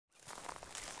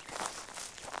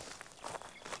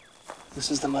This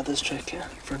is the mother's trachea,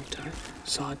 front toe,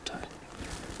 side toe.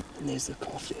 And there's the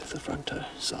calf there, the front toe,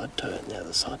 side toe, and the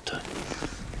other side toe,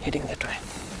 heading that way.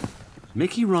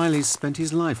 Mickey Riley's spent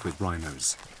his life with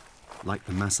rhinos. Like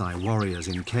the Maasai warriors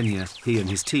in Kenya, he and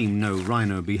his team know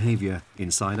rhino behaviour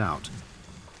inside out.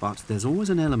 But there's always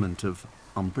an element of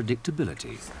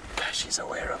unpredictability. Okay, she's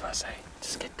aware of us, eh?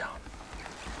 Just get down.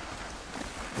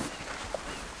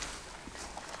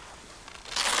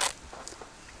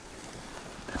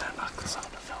 They don't like the sound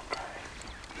of Velcro.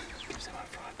 Gives them a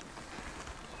fright.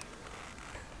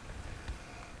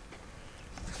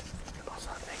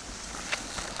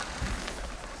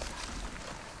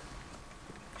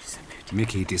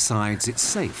 Mickey decides it's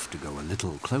safe to go a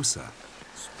little closer.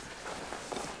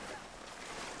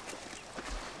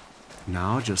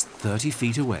 Now, just 30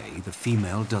 feet away, the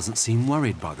female doesn't seem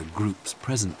worried by the group's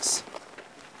presence.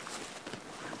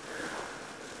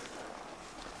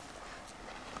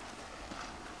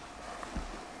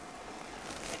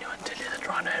 Anyone tell you that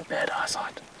rhino had bad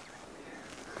eyesight?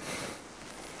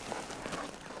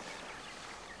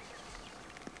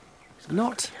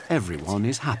 Not everyone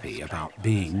is happy about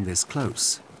being this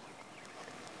close.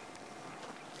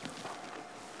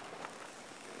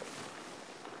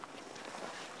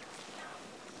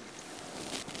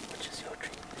 Which is your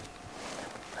tree?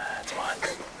 That's mine.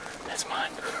 That's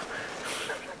mine.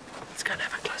 Let's go and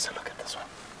have a closer look at this one.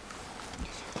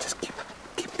 Just keep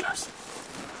close.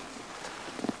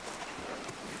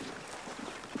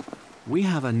 We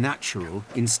have a natural,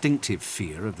 instinctive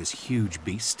fear of this huge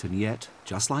beast, and yet,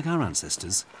 just like our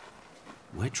ancestors,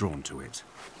 we're drawn to it.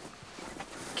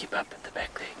 Keep up at the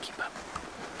back there, keep up.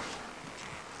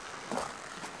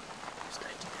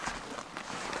 Stay together.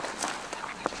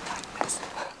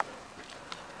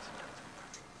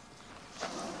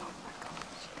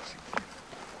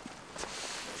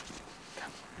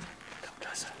 Come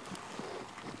closer.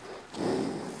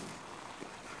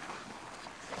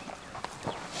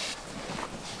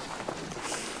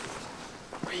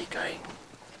 Where are you going?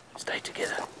 Stay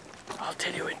together. I'll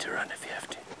tell you when to run if you have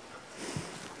to.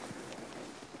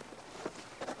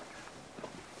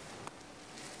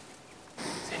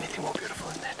 Is there anything more beautiful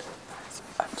than that? It's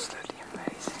absolutely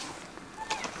amazing.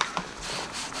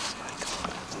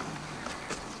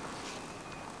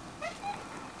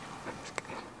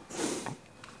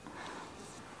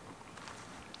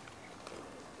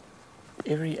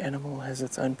 Every animal has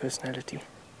its own personality.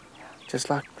 Just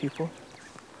like people.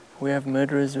 We have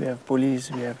murderers, we have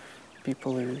bullies, we have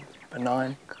people who are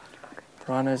benign.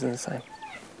 Rhinos are the same.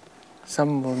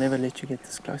 Some will never let you get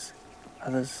this close.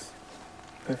 Others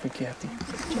perfectly happy.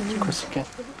 Of course you can.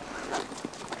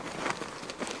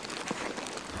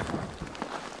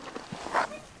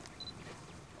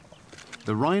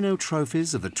 The rhino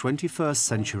trophies of the 21st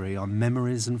century are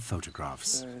memories and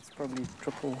photographs. So it's probably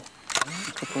triple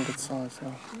its size.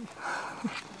 So.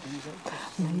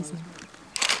 Amazing.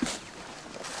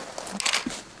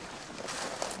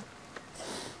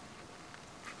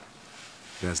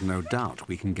 There's no doubt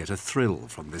we can get a thrill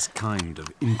from this kind of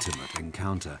intimate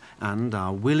encounter, and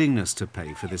our willingness to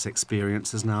pay for this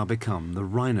experience has now become the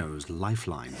rhino's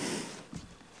lifeline.